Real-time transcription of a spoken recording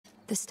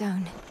the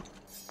stone?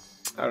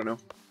 I don't know.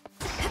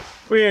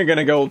 We ain't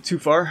gonna go too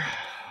far.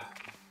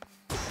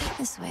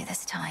 This way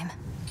this time.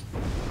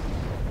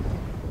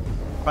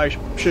 I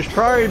should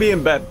probably be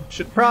in bed.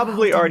 Should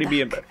probably already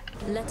be in bed.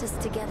 Let us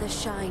together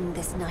shine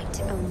this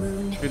night, O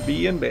moon. Should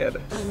be in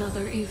bed.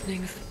 Another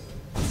evening.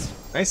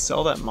 Can I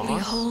sell that moss?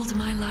 Behold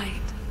my light.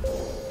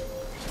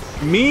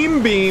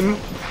 Meme beam.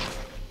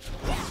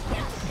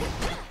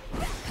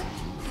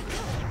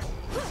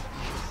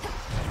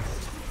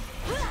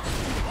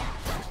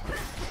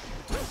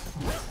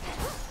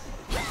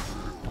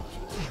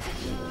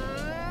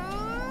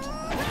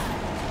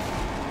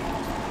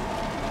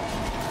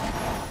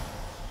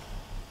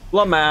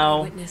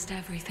 Lamau. Witnessed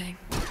everything.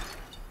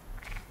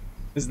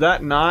 Is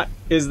that not?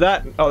 Is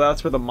that? Oh,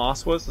 that's where the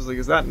moss was. I was like,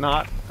 is that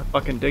not a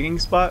fucking digging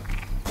spot?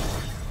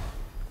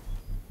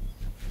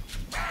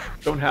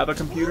 Don't have a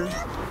computer?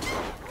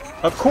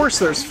 Of course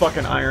there's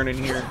fucking iron in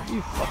here.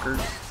 You fuckers.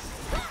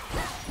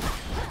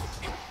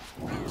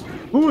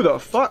 Who the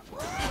fuck?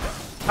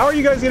 How are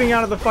you guys getting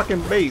out of the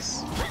fucking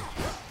base?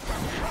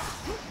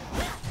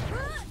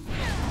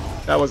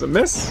 That was a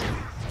miss?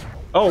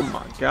 Oh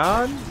my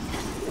god.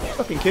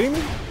 Fucking kidding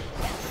me?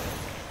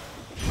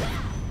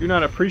 Do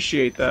not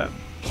appreciate that.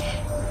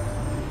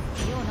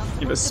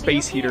 Give a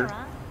space heater.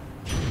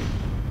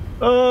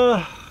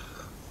 I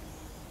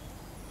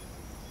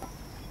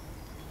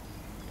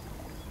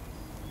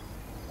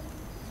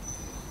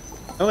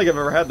don't think I've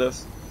ever had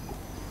this.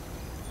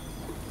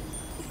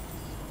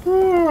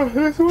 Oh,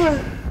 this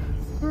way.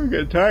 I'm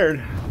getting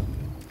tired.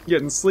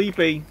 Getting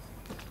sleepy.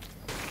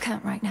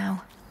 Can't right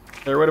now.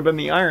 There would have been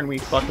the iron we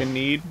fucking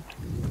need.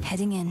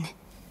 Heading in.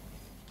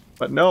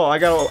 But no, I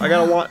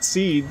gotta want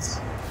seeds.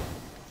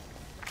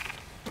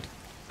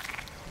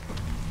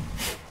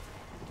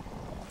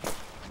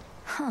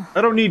 Huh.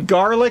 I don't need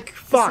garlic.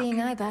 Fuck.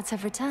 Seeing eye bats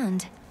have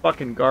returned.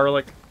 Fucking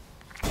garlic.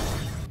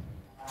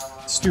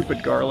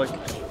 Stupid garlic.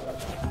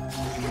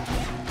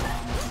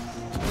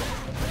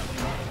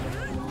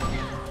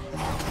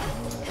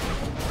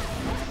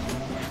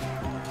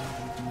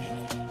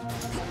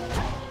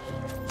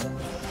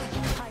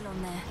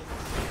 Pylon there.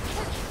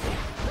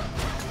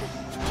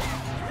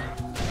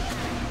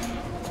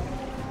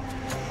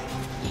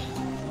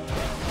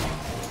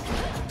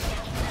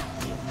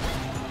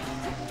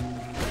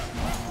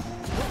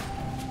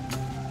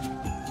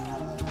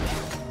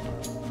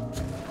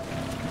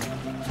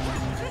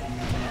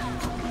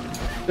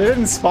 They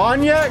didn't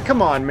spawn yet?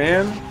 Come on,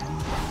 man.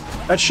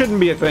 That shouldn't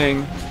be a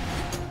thing.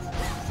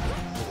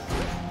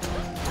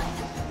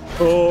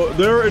 Oh,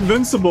 they're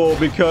invincible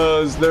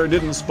because they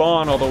didn't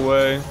spawn all the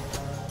way.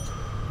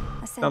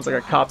 Sounds like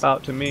a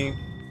cop-out to me.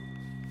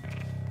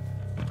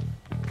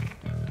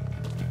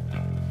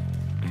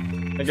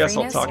 I guess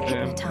I'll talk to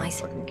him. I don't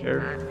fucking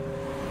care.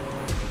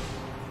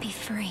 Be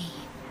free.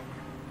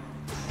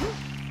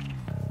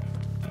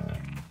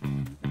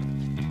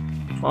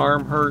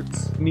 Arm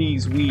hurts,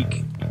 knees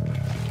weak.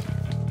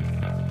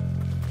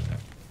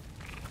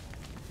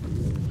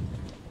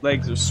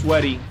 Legs are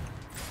sweaty.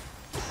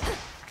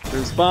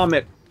 There's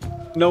vomit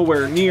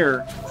nowhere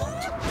near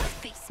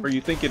where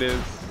you think it is.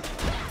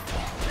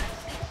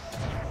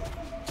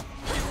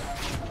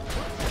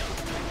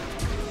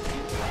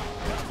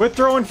 Quit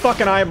throwing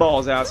fucking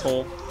eyeballs,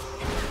 asshole.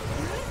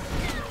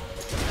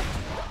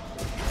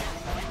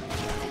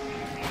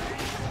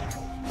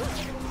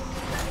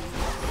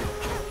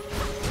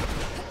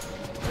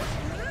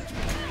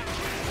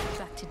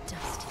 Back to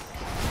dust.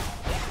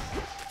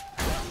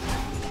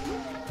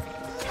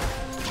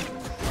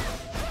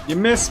 You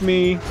miss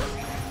me.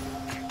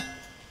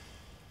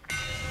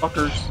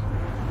 Fuckers.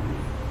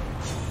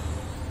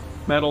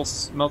 Metal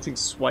melting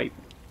swipe.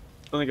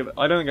 I don't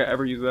think I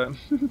ever use that.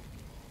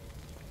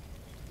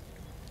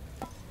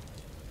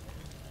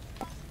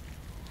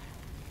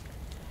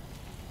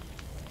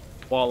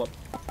 Wallop.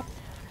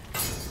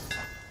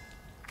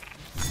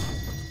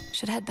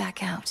 Should head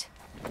back out.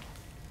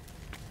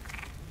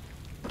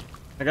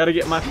 I gotta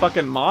get my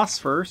fucking moss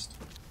first.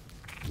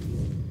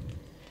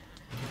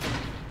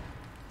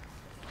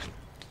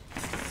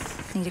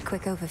 Need a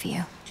quick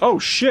overview. Oh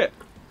shit!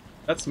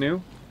 That's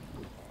new.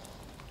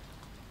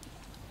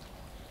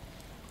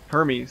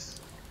 Hermes.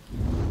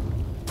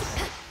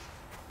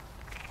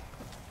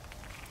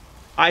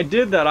 I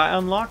did that, I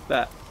unlocked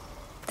that.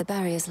 The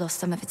barrier's lost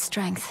some of its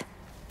strength.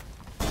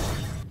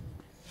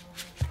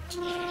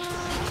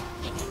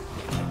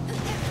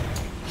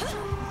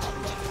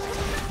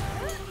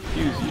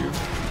 Use you.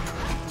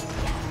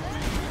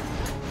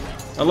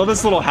 I love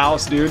this little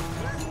house, dude.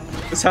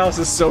 This house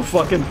is so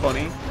fucking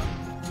funny.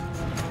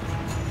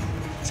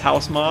 This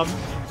house mob.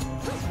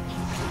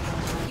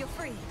 You're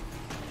free.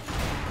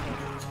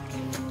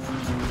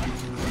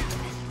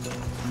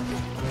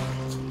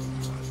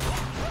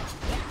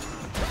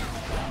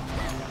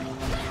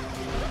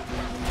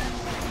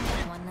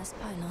 One less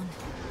pylon.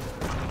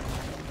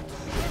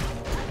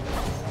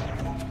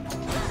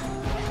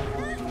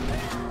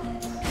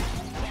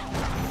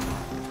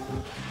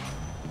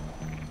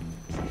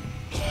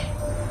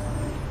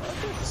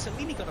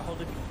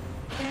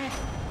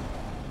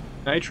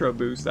 Nitro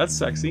boost. That's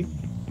sexy.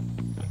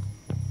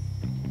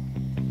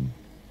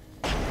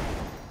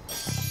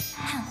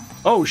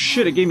 Oh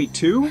shit, it gave me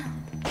 2? What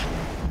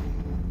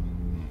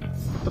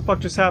the fuck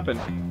just happened?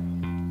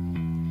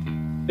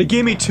 It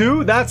gave me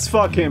 2? That's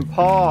fucking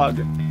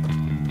pog.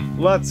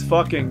 Let's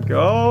fucking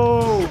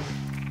go.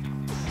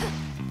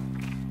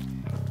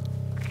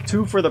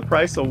 2 for the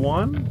price of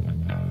 1?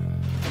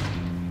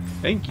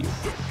 Thank you.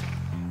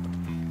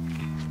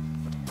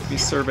 Let me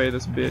survey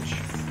this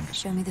bitch.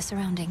 Show me the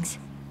surroundings.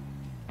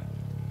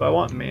 Do I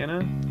want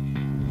mana?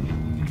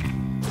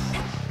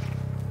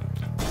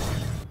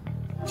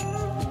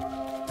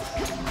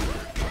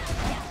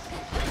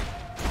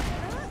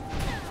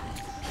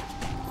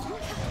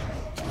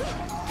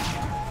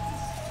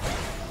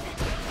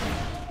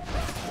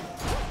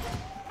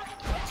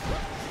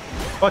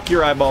 Fuck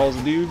your eyeballs,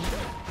 dude.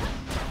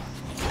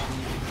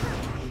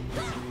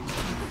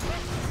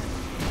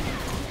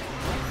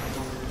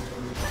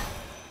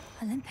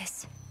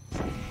 Olympus.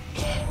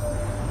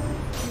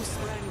 You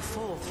sprang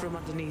forth from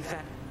underneath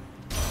that.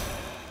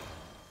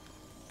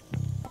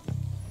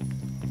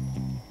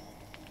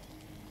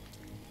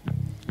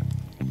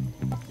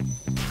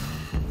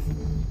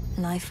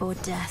 Life or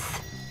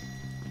death.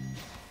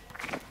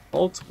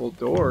 Multiple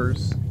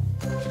doors.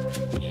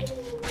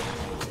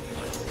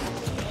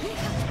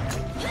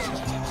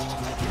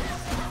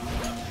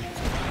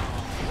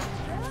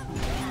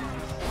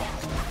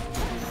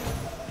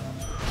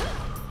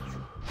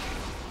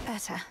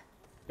 Better.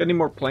 Got any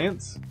more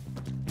plants?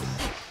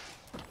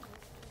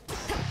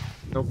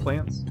 No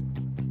plants?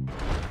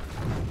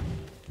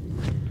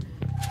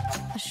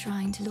 A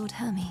shrine to Lord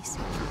Hermes.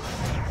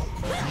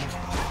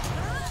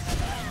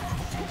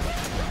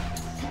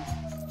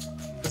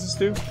 What's this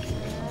do?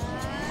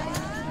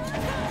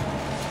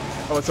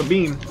 Oh, it's a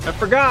beam. I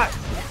forgot!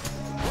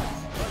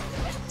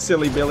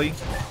 Silly Billy.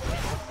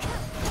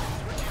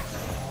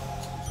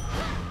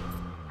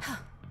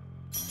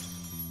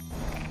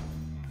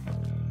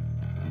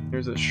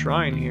 There's a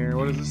shrine here.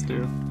 What does this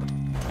do?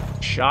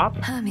 Shop?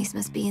 Hermes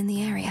must be in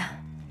the area.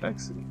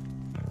 Thessaly.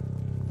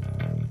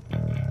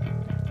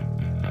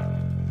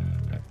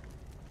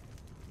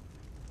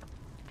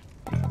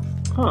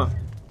 Huh.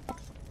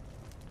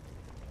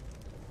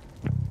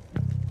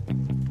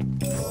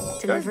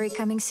 Delivery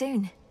coming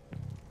soon.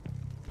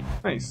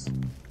 Nice.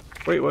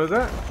 Wait, what is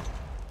that?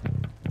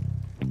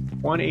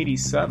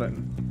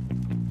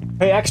 187.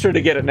 Pay extra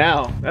to get it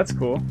now. That's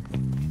cool.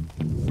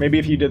 Maybe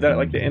if you did that at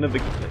like the end of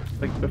the,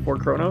 like before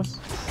Chronos.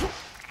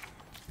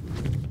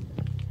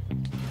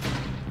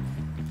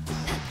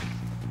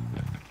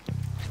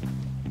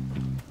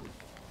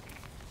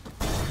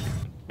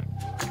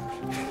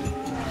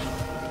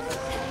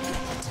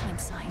 Time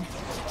sign.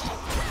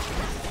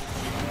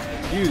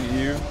 Excuse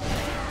you.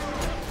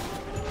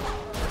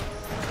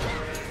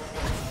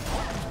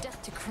 Death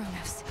to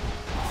Kronos.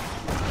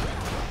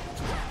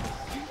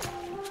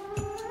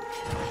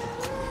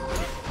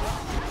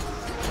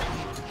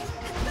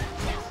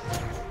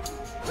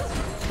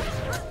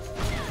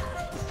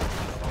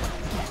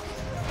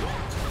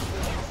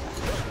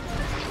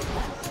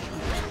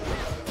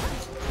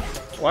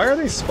 Why are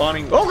they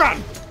spawning? Oh god!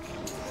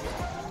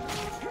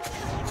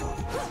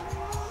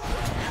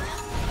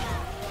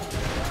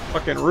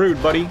 Fucking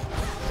rude, buddy.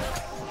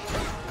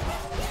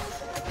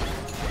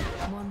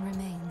 One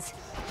remains.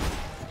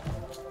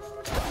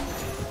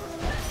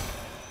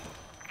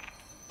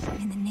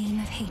 In the name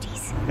of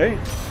Hades. Hey.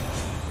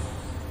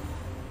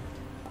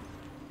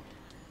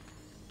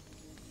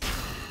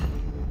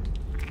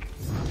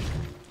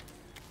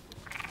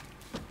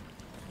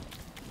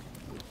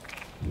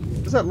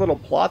 What's that little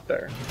plot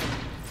there?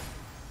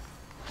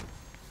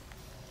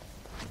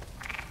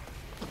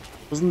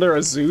 Wasn't there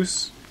a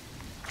Zeus?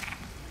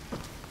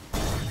 Do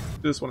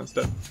this one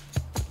instead.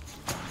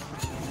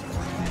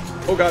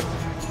 Oh god.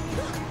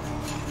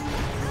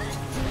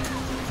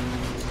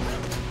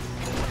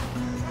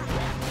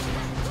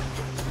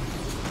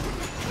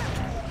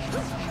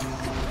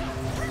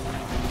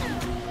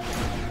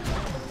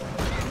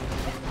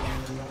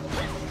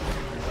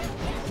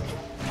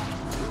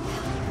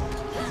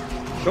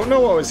 Don't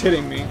know what was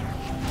hitting me.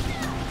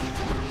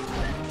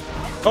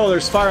 Oh,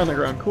 there's fire on the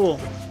ground. Cool.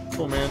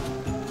 Cool, man.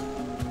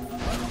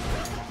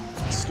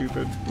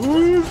 Stupid.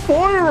 Ooh,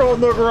 fire on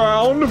the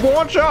ground!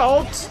 Watch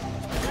out!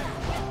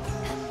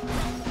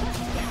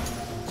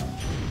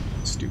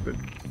 Stupid.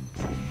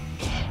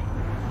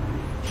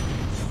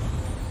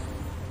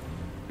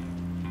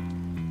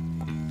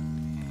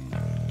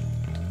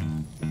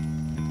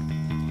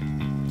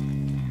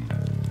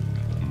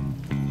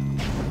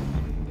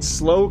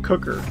 Slow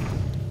cooker.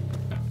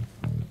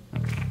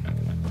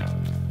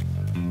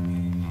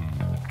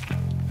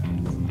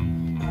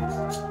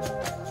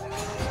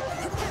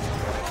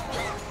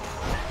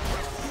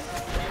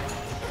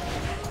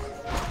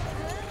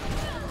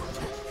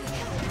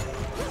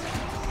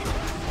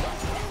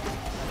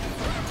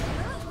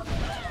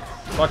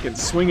 Fucking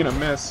swing and a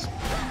miss.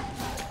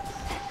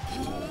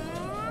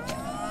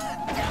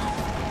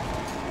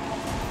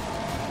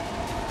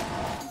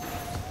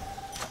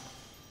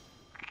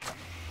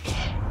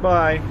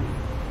 Bye.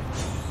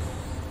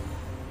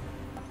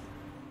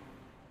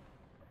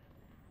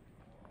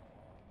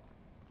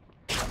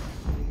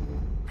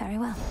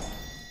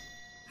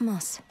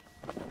 Moss.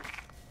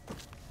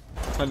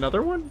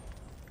 Another one?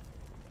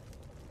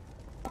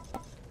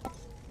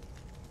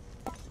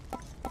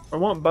 I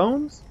want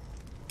bones?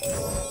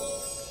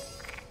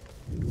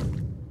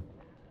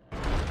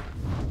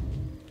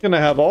 Gonna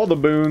have all the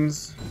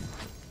boons.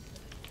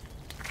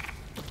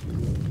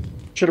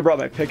 Should have brought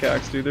my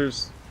pickaxe, dude.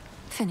 There's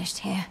Finished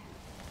here.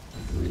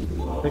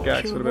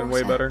 pickaxe would have been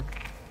way better.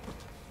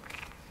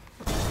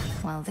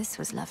 Well, this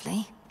was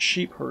lovely.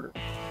 Sheep herder.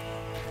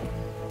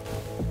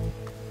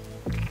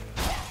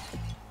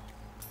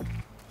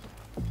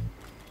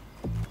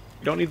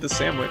 You don't need the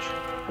sandwich.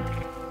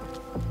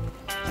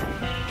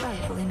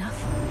 Valuable enough.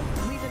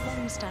 We've a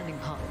long-standing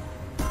hunt.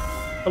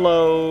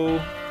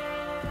 Hello.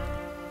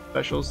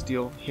 Specials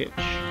deal hitch.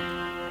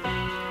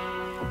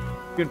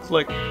 You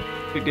inflict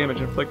big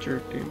damage, inflict your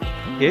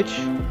hitch.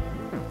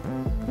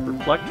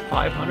 Reflect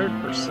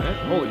 500%.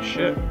 Holy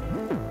shit.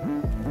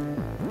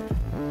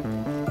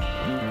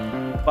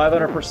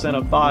 500%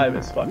 of 5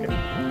 is fucking.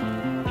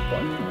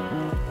 What?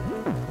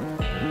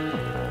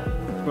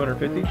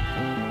 250.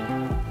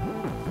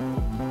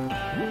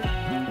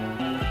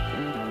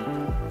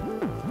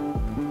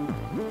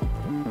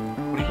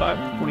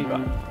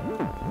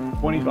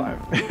 25.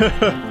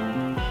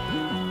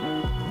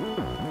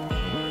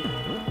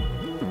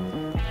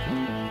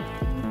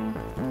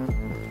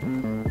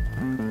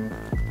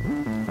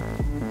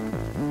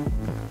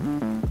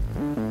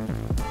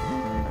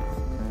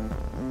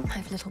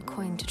 I've little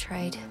coin to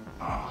trade.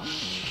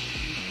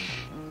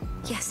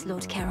 Yes,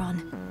 Lord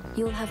Charon.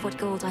 You'll have what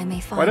gold I may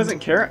find. Why doesn't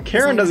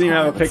Charon doesn't even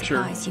have a picture.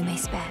 You may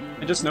spare.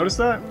 I just noticed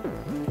that?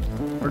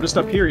 Or just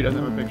up here he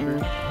doesn't have a picture.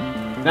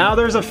 Now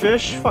there's a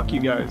fish? Fuck you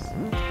guys.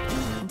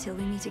 Until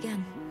we meet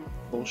again.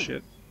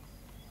 Bullshit.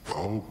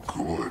 Oh,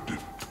 good.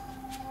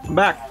 I'm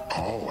back.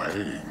 Oh,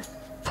 hey.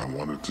 I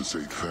wanted to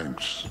say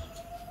thanks.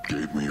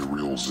 Gave me a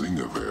real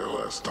zinger there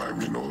last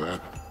time, you know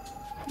that?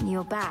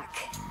 You're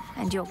back.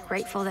 And you're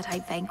grateful that I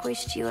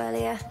vanquished you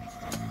earlier?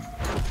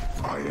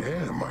 I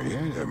am.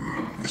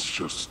 It's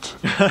just,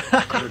 I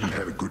hadn't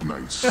had a good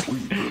night's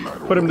sleep, and I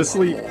don't Put him know to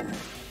sleep. how long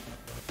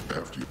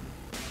after you...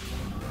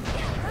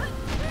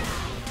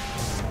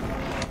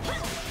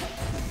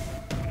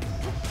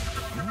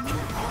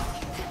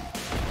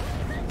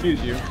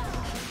 Excuse you.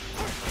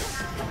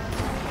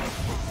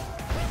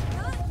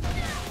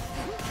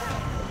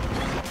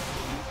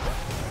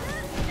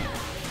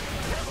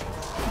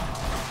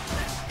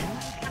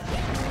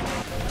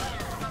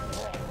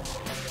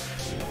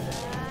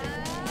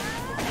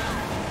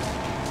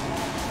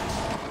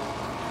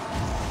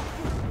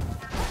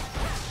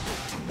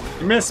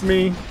 You missed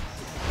me.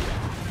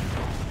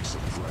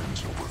 Some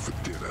friends over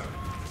for dinner.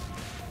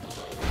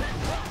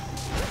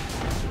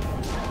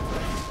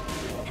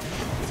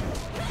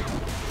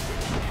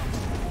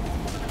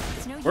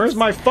 Where's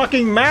my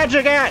fucking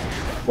magic at?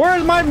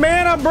 Where's my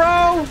mana,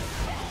 bro?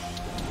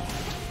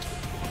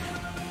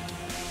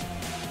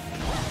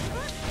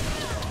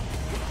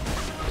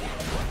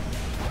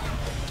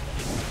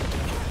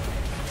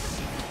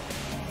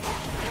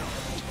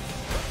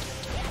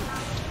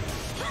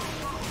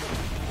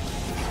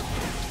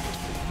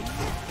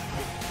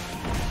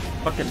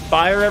 Fucking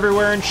fire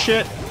everywhere and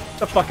shit. Get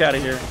the fuck out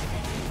of here.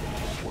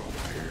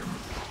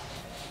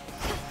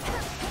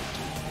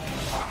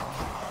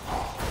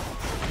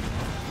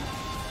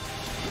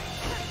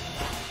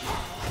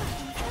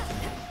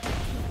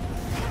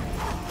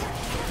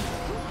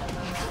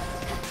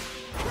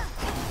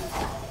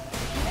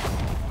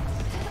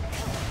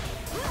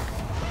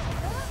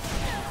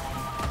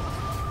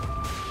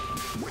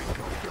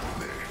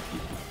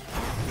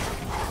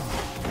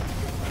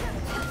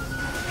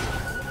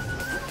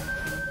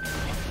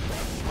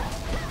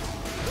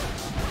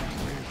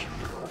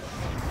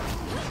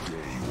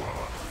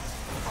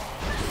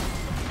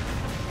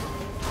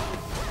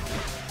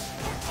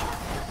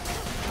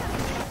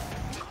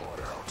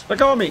 Let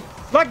go of me!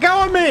 Let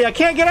go of me! I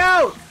can't get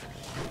out!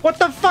 What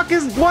the fuck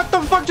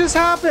just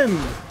happened?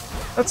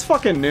 That's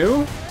fucking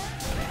new.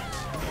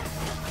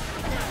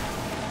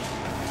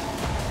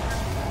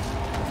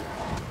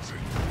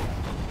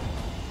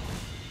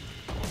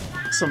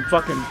 Some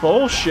fucking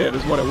bullshit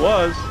is what it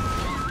was.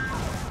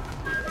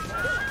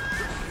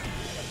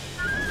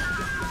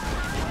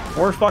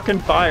 More fucking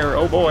fire,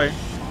 oh boy.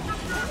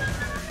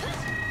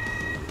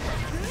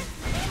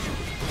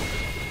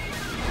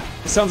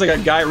 It sounds like a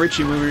Guy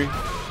Ritchie movie.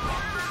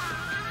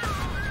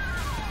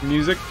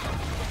 Music.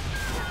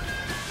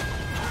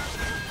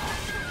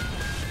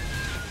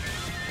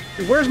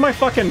 Dude, where's my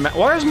fucking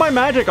where's my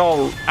magic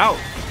all out?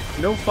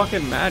 No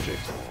fucking magic.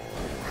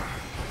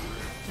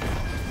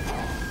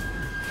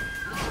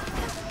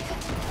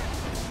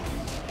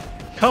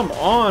 Come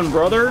on,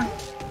 brother.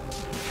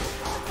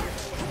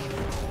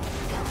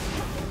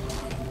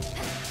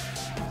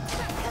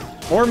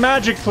 More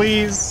magic,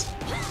 please.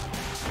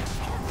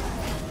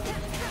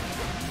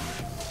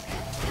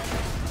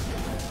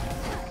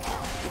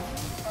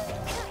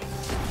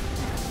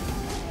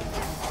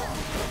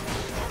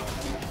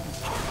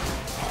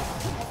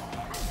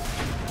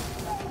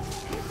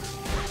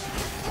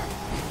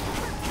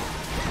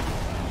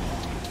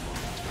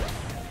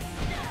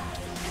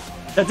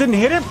 That didn't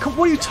hit him?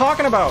 What are you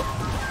talking about?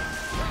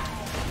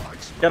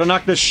 Gotta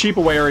knock this sheep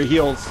away or he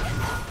heals.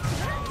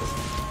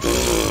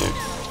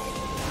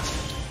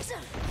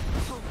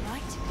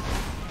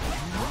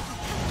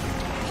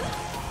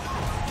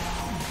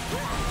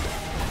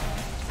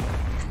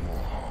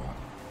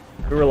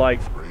 We were like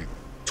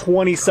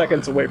 20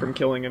 seconds away from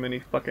killing him and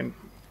he fucking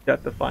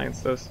death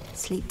defiance us.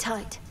 Sleep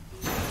tight.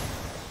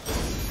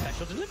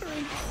 Special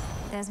delivery.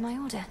 There's my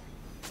order.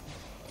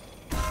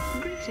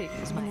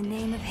 Greetings, In my the dear.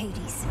 name of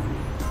Hades.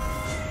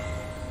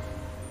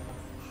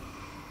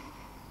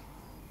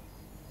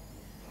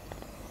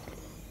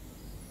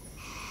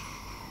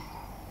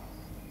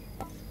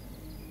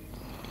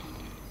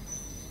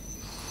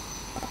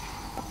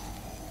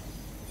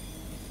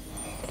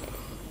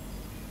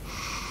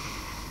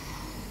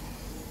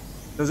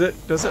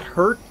 Does it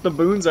hurt? The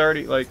boons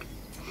already, like...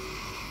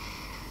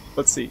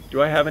 Let's see,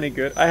 do I have any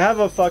good? I have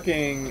a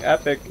fucking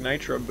epic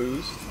nitro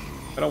boost.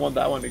 I don't want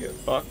that one to get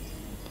fucked.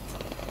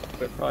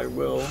 But it probably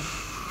will.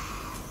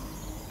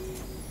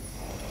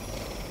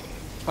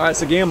 Alright,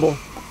 it's a gamble.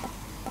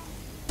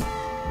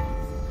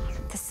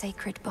 The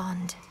sacred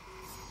bond.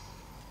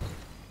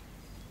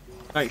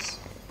 Nice.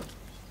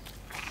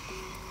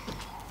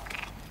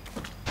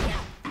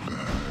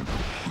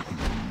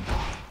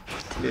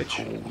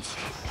 Bitch.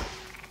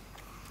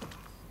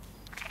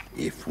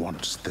 If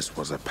once this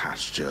was a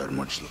pasture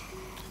much...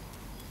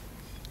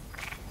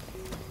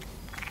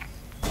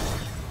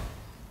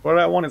 What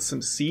I wanted,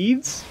 some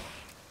seeds?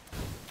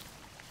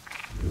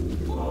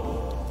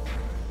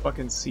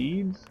 Fucking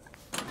seeds?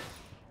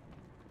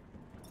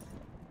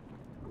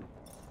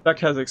 Effect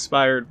has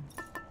expired.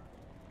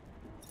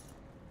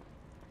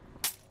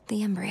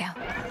 The embryo.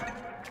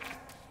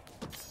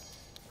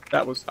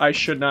 That was... I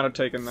should not have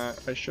taken that.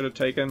 I should have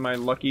taken my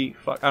lucky...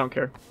 Fuck, I don't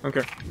care. I don't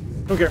care.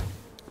 I don't care.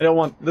 I don't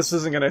want... This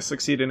isn't gonna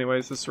succeed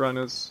anyways. This run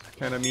is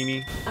kind of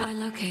meanie. I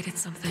located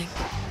something.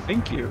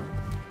 Thank you.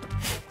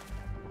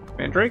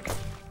 Mandrake?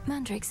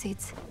 Mandrake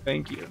seeds.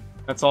 Thank you.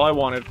 That's all I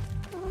wanted.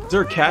 Is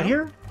there a cat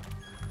here?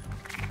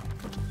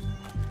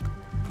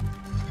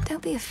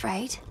 Don't be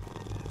afraid.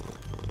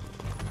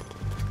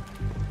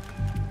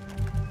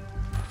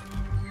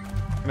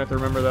 I'm gonna have to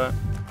remember that.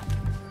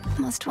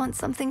 Must want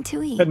something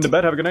to eat. Heading to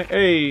bed. Have a good night.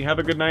 Hey, have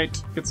a good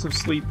night. Get some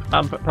sleep.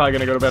 I'm probably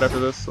gonna go to bed after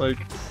this. Like,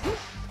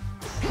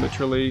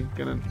 literally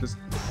gonna just...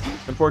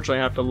 Unfortunately,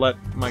 I have to let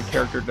my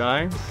character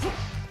die.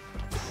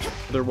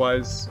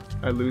 Otherwise,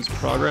 I lose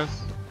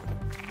progress.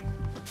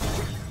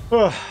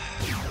 Ugh.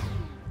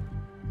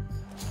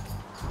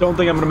 Don't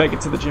think I'm gonna make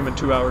it to the gym in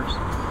 2 hours.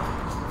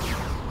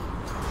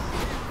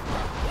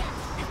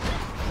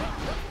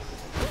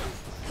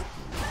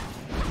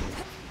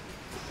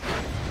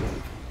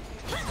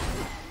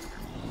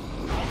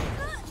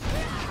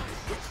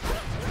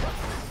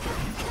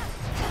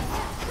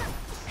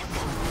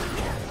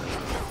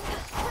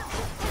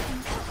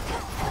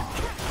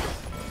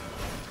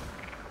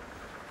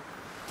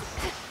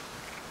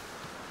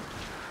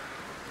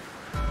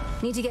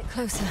 Need to get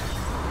closer.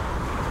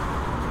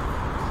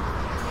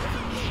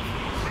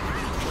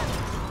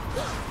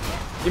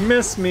 You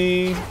missed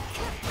me.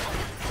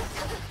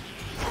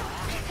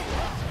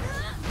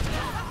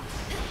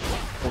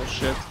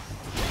 Bullshit.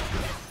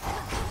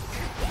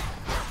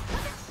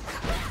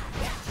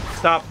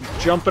 Stop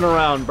jumping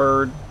around,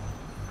 bird.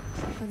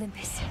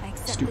 Olympus, I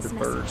accept Stupid this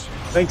bird. message.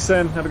 Thanks,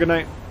 Sen. Have a good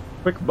night.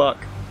 Quick buck.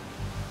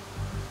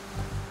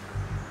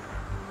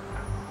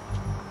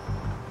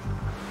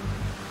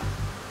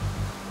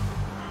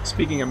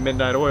 Speaking of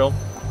midnight oil.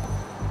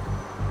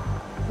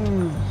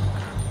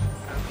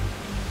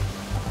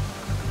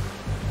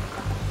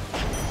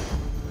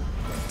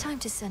 Time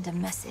to send a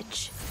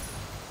message.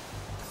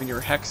 When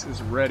your hex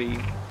is ready.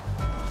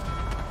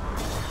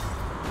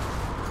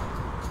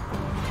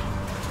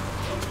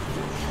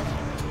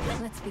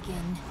 Let's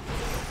begin.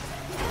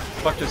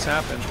 What just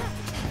happened?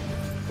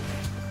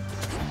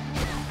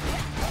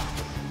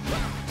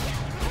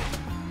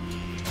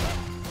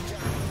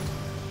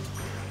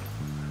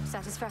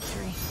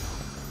 Satisfactory.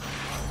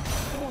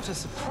 What a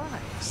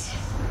surprise.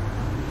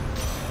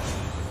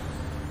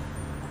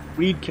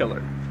 Weed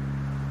killer.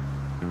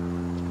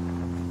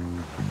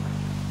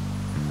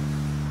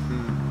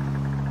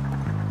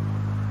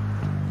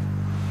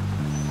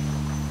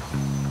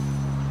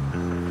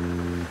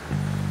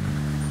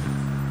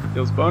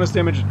 Deals bonus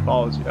damage and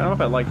follows you. I don't know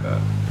if I like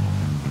that.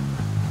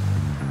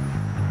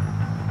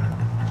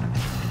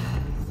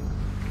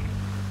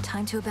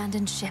 Time to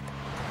abandon ship.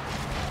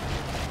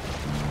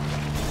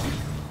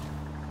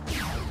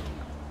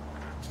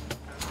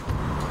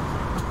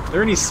 Are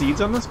there any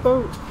seeds on this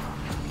boat?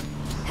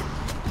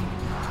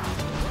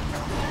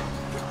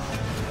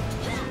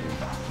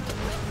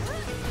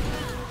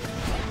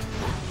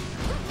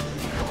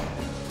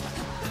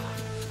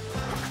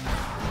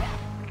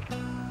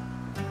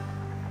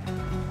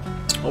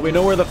 Well, we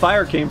know where the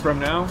fire came from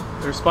now.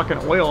 There's fucking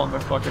oil on the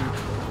fucking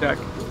deck.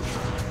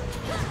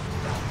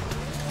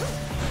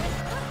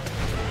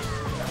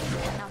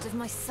 Out of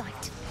my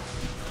sight.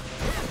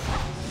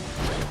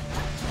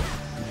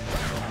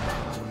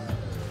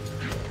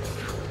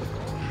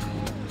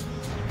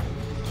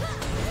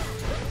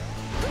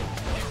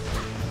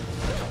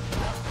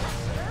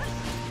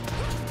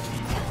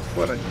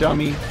 What a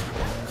dummy.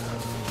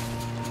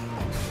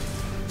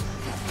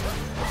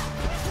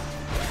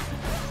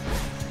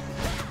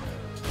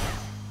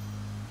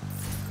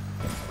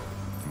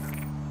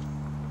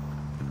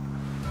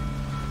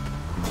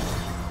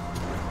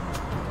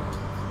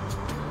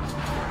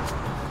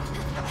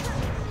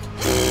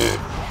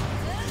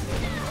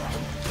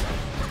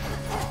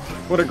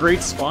 What a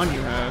great spawn you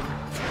had.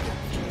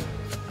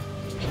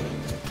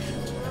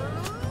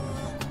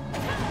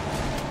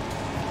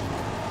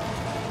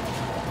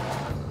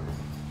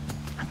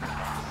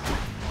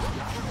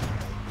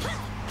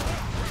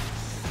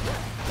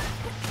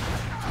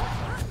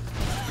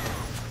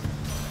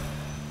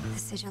 The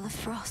sigil of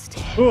frost.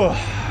 Ugh.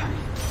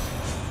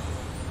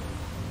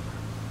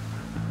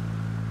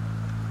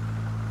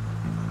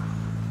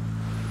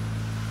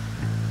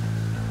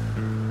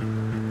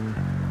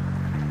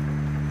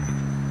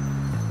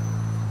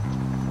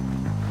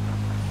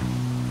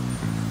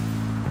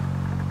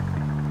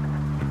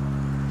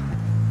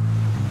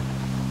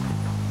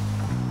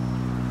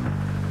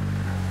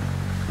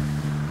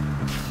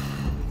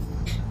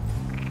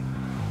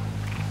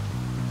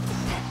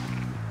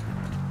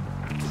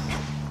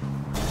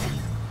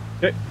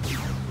 Okay.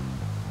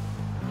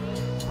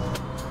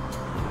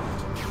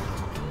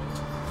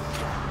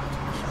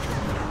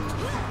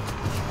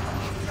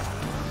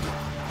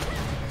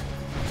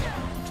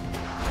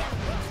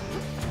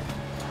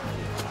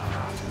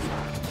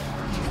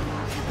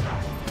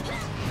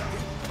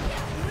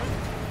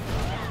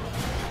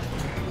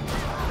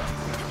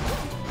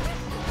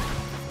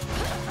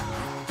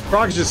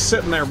 Frog's just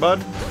sitting there,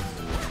 bud.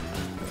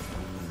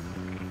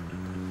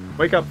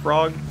 Wake up,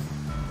 Frog.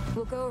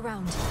 We'll go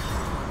around.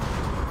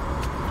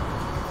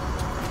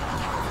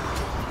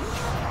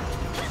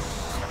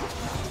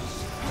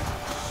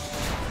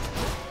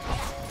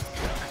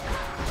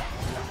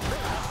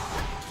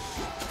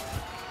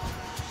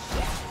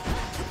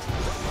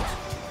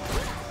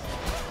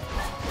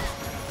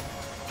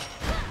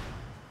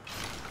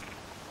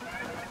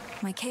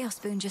 My chaos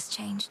boon just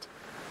changed.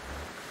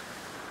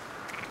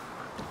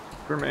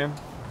 Sure, man.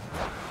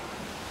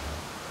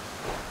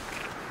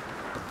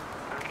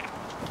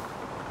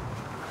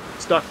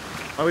 Stuck.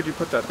 Why would you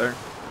put that there?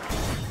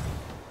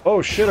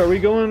 Oh shit, are we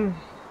going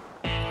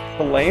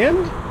to land?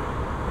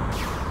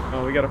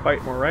 Oh, we gotta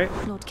fight more, right?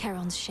 Lord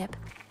Charon's ship.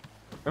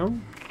 Oh.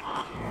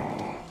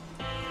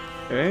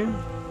 Okay.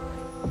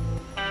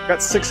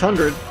 Got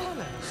 600.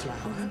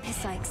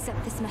 Olympus, I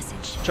accept this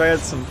message. Wish I had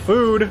some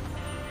food.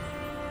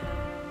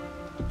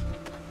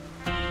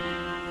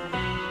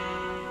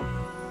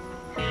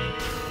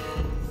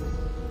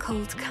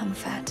 Cold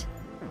comfort.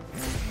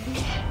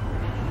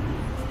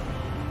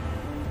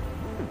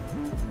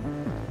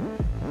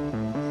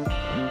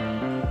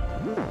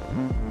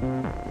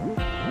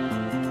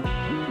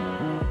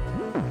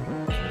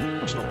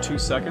 Additional 2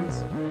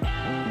 seconds.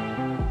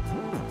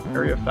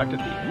 Area affected.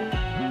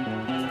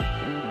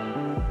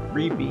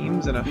 3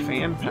 beams and a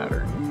fan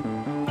pattern.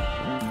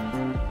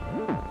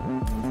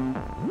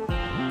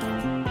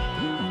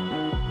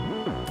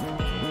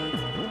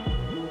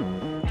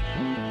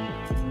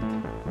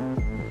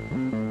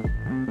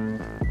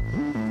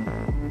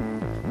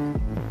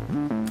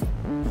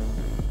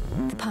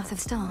 Of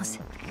stars.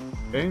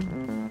 Okay.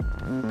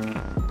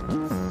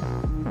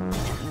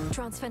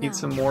 Transfer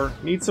now.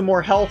 Need some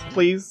more health,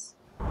 please.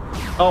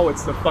 Oh,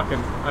 it's the fucking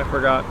I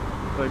forgot.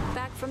 Like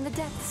Back from the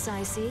depths,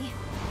 I see.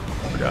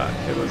 forgot.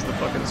 It was the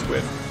fucking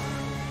squid.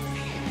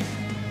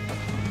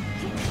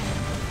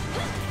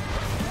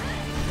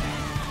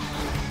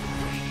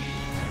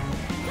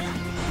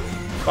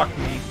 Fuck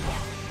me.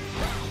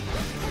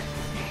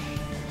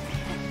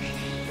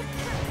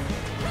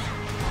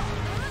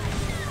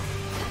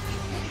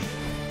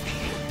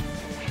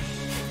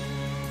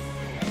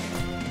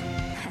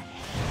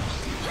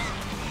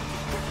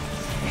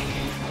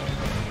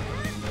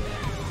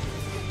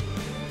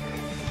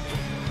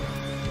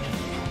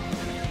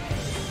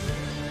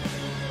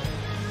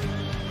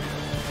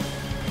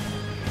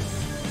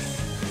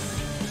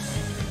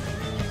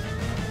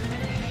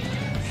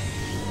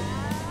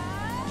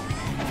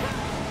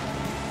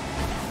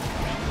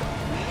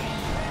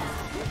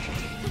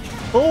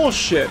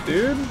 Bullshit,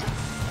 dude.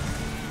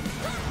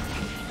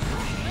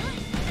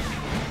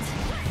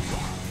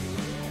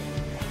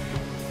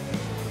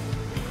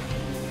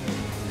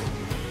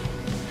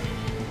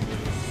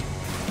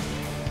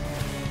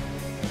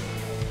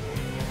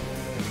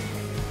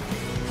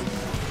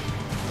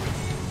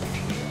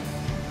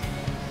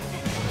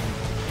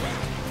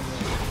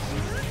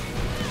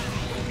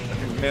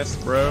 Fucking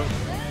missed, bro.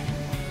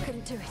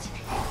 Couldn't do it.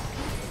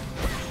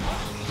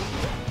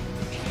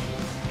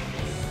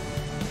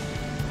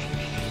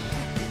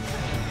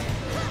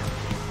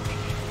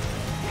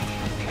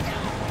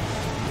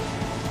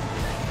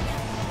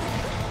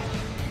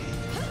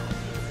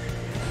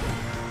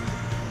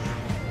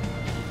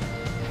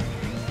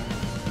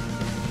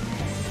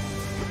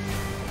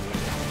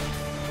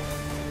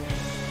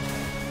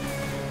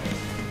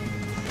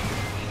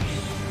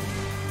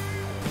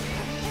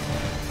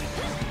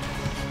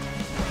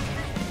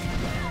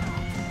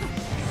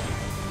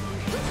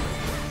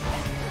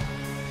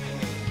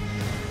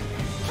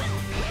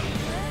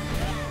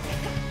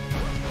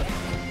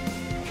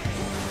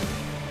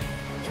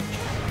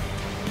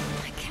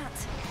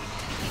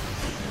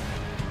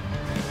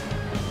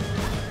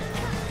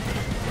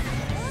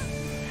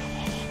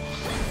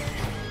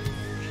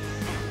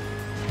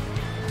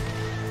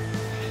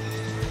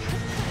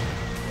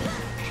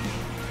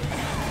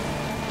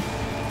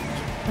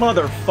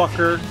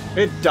 Motherfucker.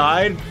 It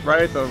died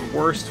right at the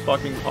worst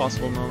fucking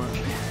possible moment.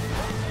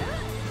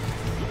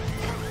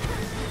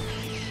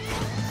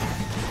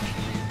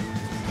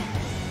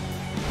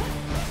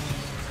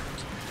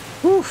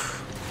 Woof.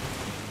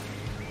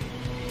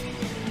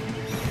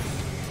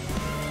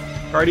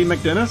 Cardi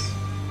McDinnis?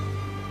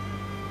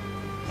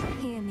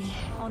 Hear me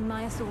on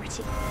my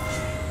authority.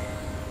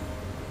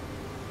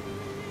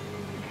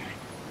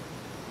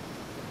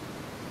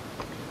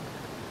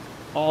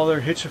 All their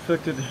hitch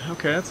afflicted.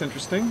 Okay, that's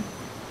interesting.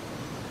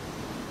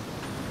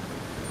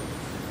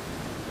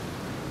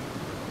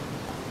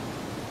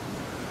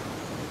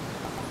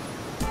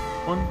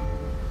 One.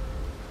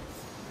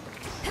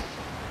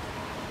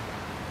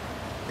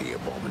 The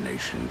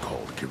abomination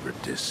called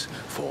Charybdis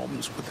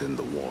forms within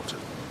the water.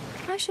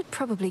 I should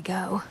probably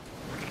go.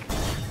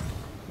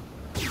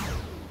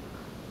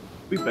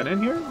 We've been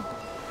in here?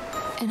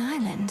 An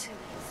island?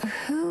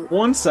 Who?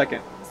 1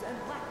 second. And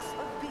wax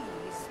of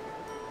bees,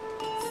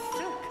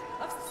 silk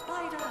of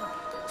spider,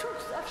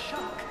 tooth of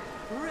shark,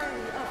 ray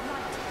of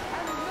light,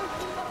 and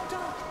mote of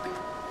dark.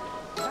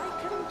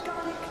 Lichen,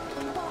 garlic,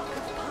 bark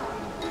of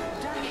pine,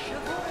 dash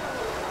of oil,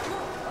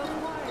 drop of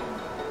wine.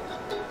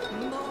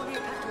 Moldy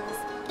petals,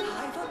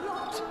 hive a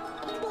lot,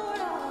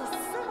 boil,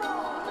 simmer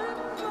in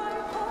my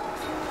pot.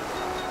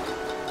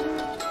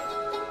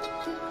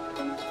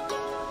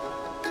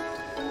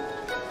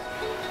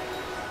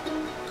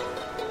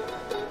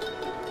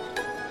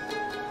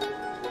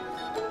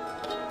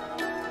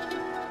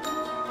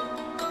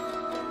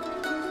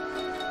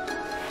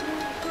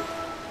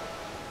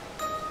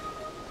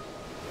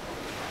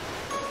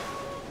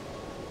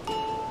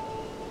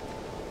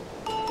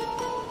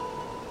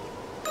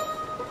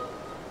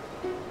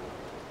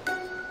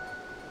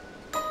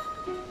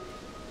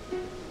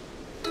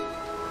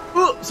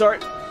 Oh, sorry.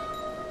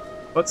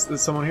 What's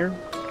this? Someone here?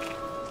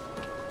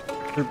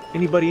 Is there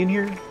anybody in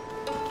here?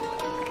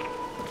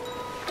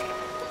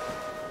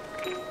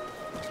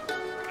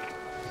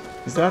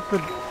 Is that the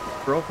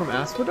girl from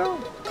Asphodel?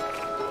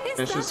 Is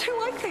It's that just- who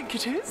I think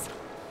it is?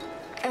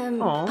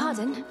 Aw.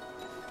 Pardon?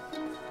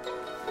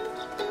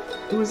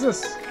 Who is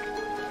this?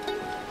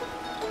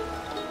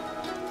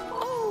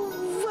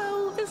 Oh,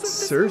 well, isn't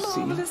this Circe.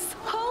 marvelous?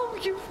 How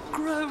you've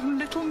grown,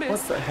 little miss.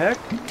 What the heck?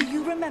 Do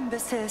you remember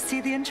Circe,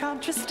 the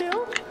enchantress,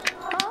 still?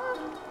 Huh?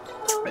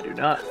 I do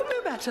not.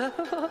 No matter.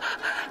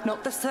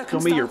 Not the Show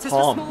me your circumstances for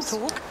palms.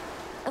 small talk.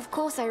 Of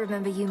course I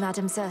remember you,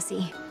 Madam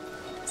Circe.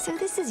 So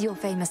this is your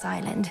famous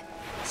island.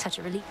 Such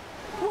a relief.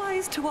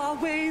 Wise to our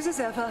ways as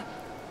ever.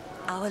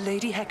 Our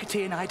Lady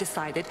Hecate and I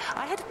decided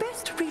I had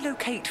best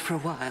relocate for a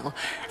while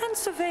and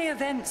survey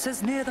events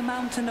as near the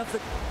mountain of the...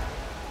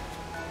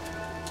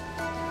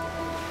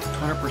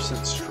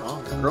 100%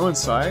 stronger. Grow in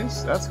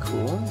size? That's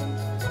cool.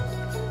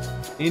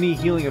 Any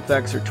healing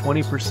effects are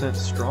 20%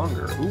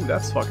 stronger. Ooh,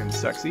 that's fucking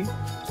sexy.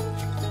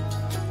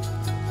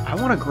 I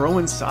want to grow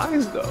in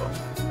size though.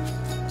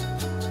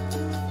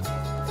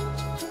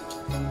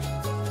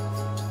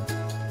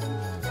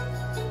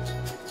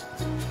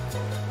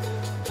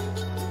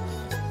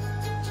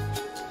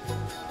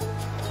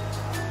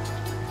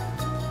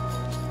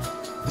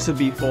 This would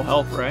be full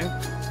health, right?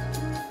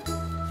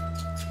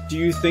 Do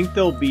you think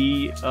there'll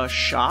be a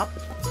shop?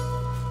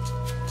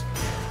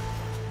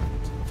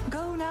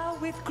 Go now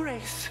with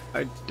grace.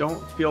 I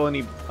don't feel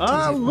any...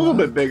 a little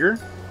bit bigger.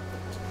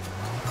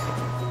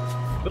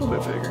 A little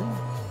bit bigger.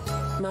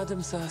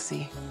 Madam Circe,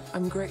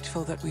 I'm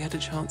grateful that we had a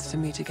chance to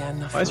meet again.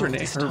 Why is her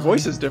name? Her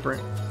voice is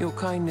different. Your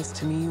kindness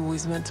to me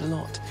always meant a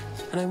lot,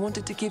 and I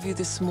wanted to give you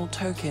this small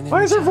token.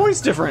 Why is her voice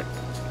different?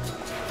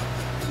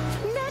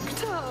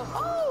 Nectar!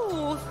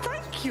 Oh,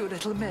 thank you,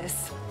 little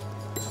miss.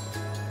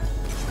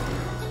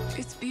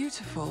 It's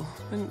beautiful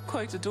and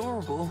quite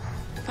adorable.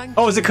 Thank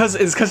Oh, is it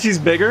because she's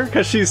bigger?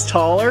 Because she's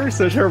taller,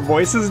 so her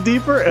voice is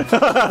deeper?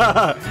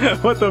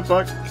 What the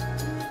fuck?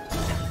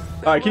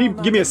 Alright, can you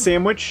give me a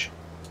sandwich?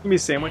 Give me a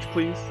sandwich,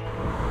 please.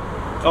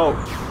 Oh.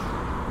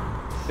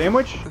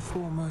 Sandwich? The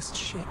foremost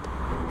ship.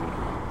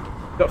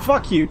 No,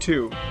 fuck you,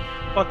 too.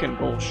 Fucking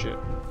bullshit.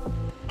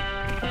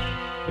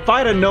 If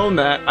I'd have known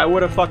that, I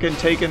would have fucking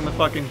taken the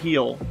fucking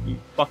heel, you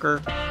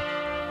fucker.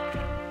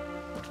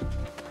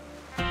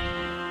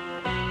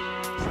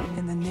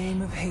 In the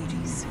name of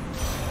Hades.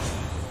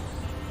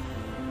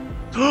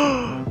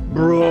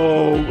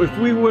 Bro, if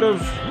we would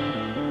have...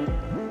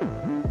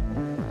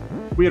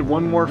 We had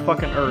one more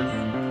fucking Earth.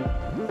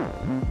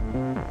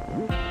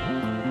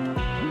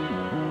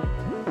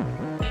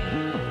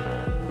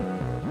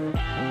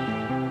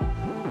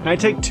 Can I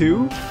take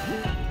two?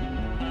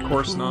 Of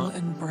course Cool not.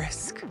 and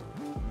brisk.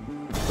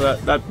 So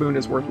that boon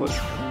is worthless.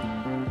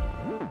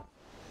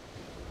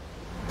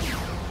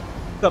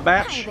 The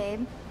batch. Hi,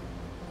 babe.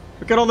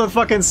 Look at all the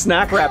fucking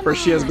snack wrappers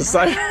she has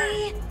beside her.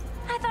 Hey,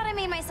 I thought I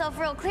made myself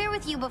real clear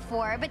with you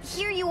before, but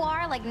here you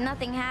are like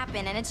nothing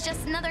happened and it's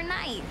just another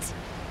night.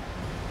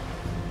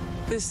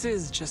 This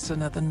is just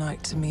another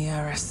night to me,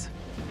 Eris.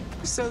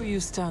 So you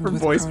stand Her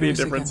with voice being Kronos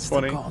different is against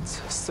funny. the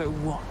gods. So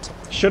what?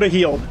 Should have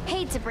healed.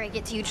 Hate to break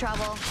it to you,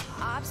 Trouble.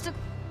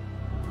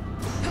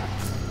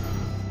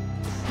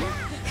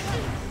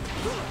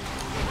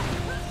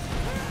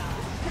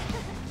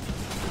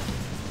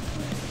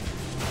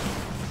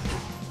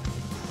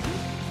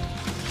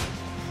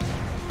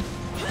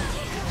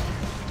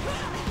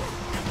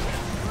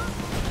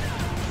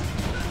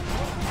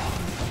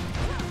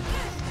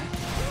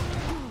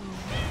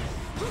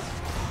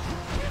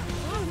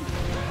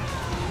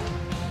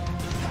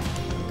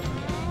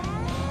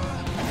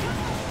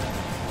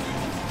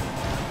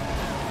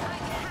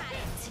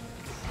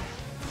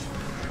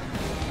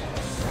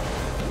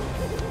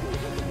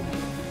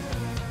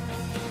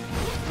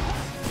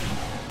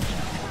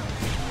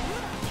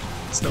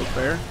 It's no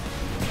fair.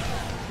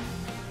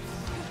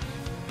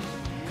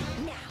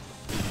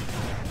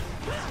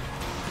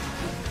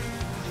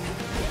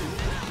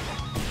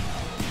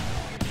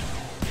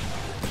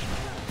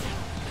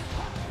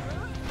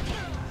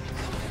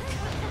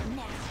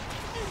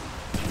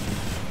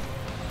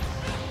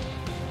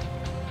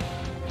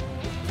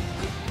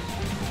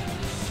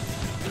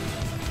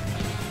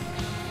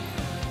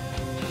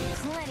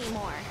 Plenty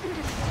more.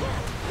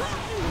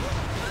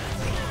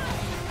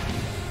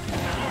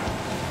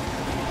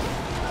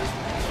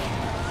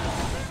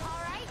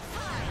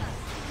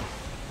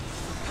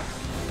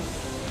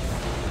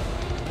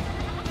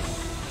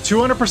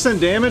 200%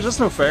 damage? That's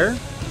no fair.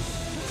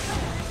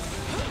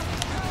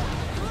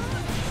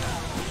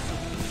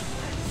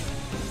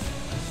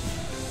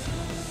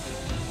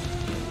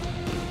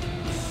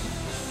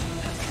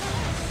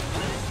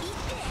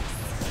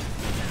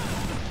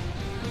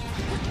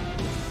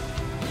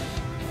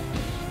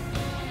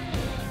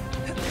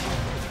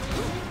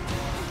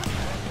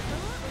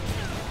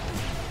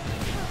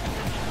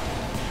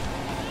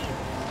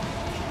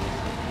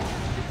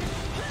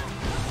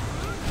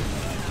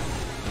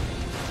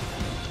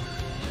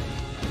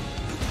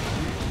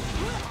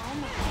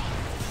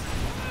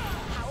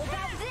 How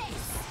about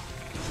this?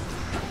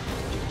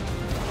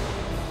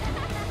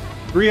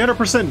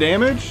 300%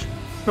 damage?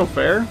 No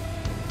fair.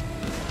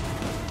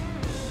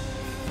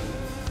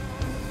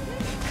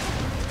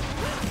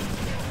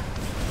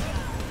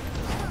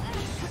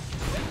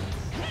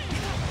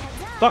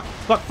 Fuck,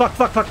 fuck, fuck,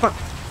 fuck, fuck, fuck.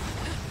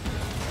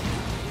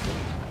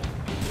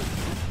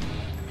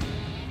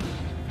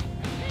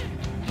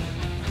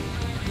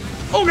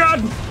 Oh god!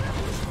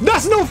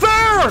 That's no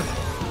fair!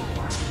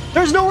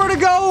 There's nowhere to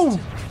go!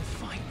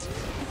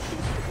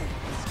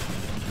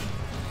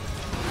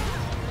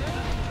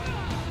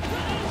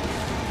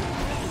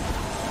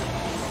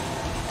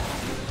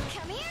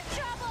 Come here,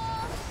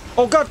 trouble.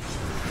 Oh god!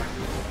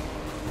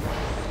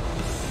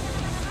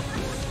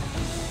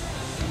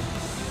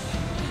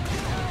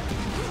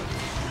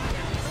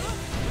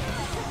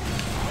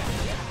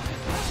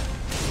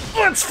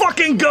 Let's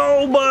fucking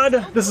go,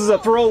 bud! This is a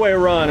throwaway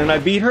run and I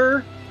beat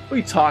her? What are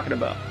you talking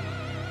about?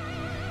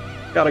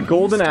 Got a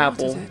golden You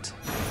started apple. it.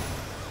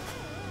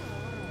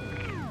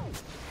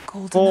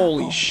 Golden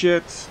Holy apple.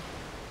 shit.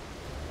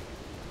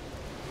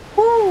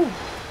 Woo!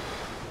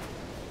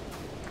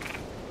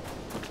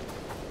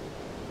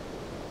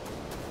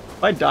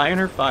 If I die in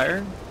her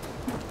fire?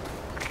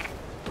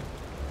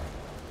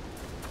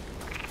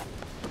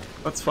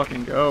 Let's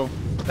fucking go.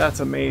 That's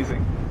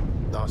amazing.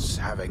 Thus,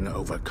 having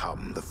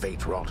overcome the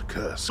fate-wrought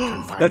curse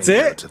confining That's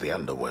her it? to the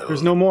underworld,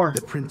 There's no more.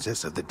 the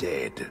princess of the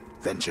dead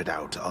ventured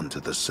out onto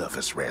the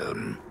surface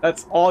realm.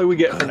 That's all we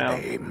get for Her now.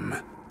 aim,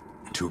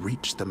 to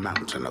reach the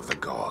mountain of the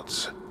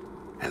gods,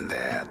 and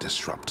there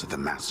disrupt the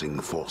massing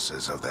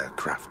forces of their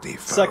crafty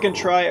foe. Second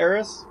try,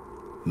 Eris?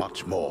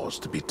 Much more is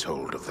to be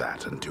told of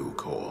that in due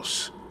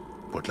course.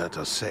 But let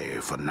us say,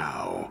 for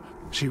now,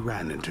 she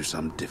ran into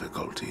some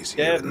difficulties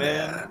here Dead, and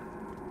man. there.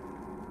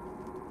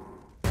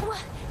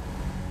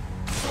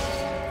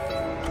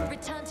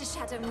 Return to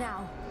Shadow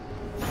now.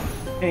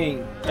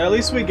 Dang. At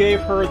least we gave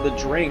her the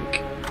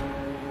drink.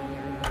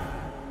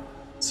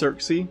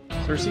 Circe?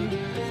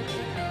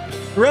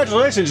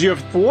 Congratulations, you have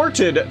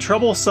thwarted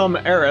troublesome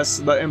Eris,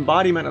 the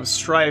embodiment of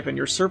strife, and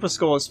your surface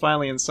goal is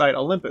finally in sight,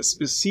 Olympus,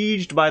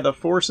 besieged by the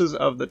forces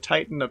of the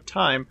Titan of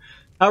Time.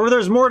 However,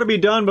 there's more to be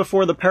done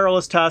before the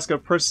perilous task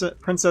of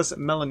Princess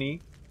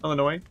Melanie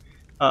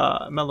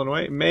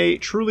may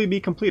truly be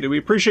completed. We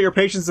appreciate your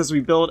patience as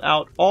we build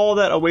out all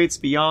that awaits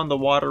beyond the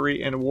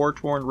watery and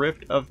war-torn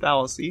rift of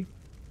Thessaly.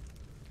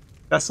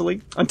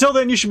 Until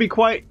then, there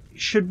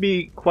should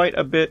be quite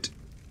a bit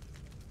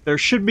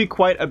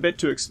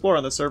to explore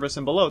on the surface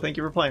and below. Thank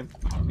you for playing.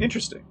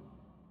 Interesting.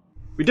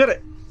 We did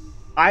it.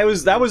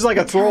 That was like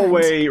a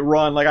throwaway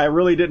run. Like I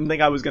really didn't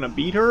think I was gonna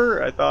beat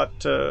her. I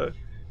thought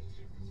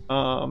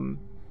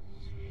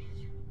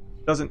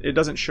it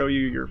doesn't show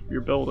you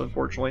your build,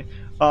 unfortunately.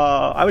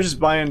 I was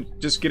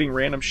just getting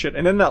random shit,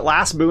 and then that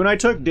last boon I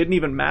took didn't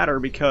even matter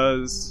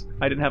because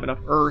I didn't have enough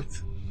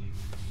earth.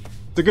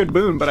 It's a good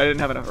boon, but I didn't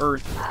have enough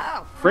earth.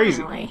 Oh,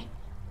 Crazy. finally.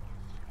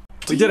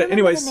 We did it.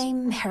 Anyways, The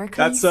name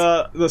Heracles?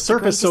 that's the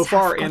surface so greatest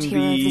far in half-god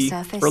hero of the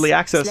surface, early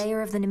access.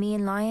 Slayer of the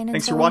Nemean lion and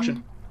Thanks so for on?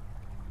 watching.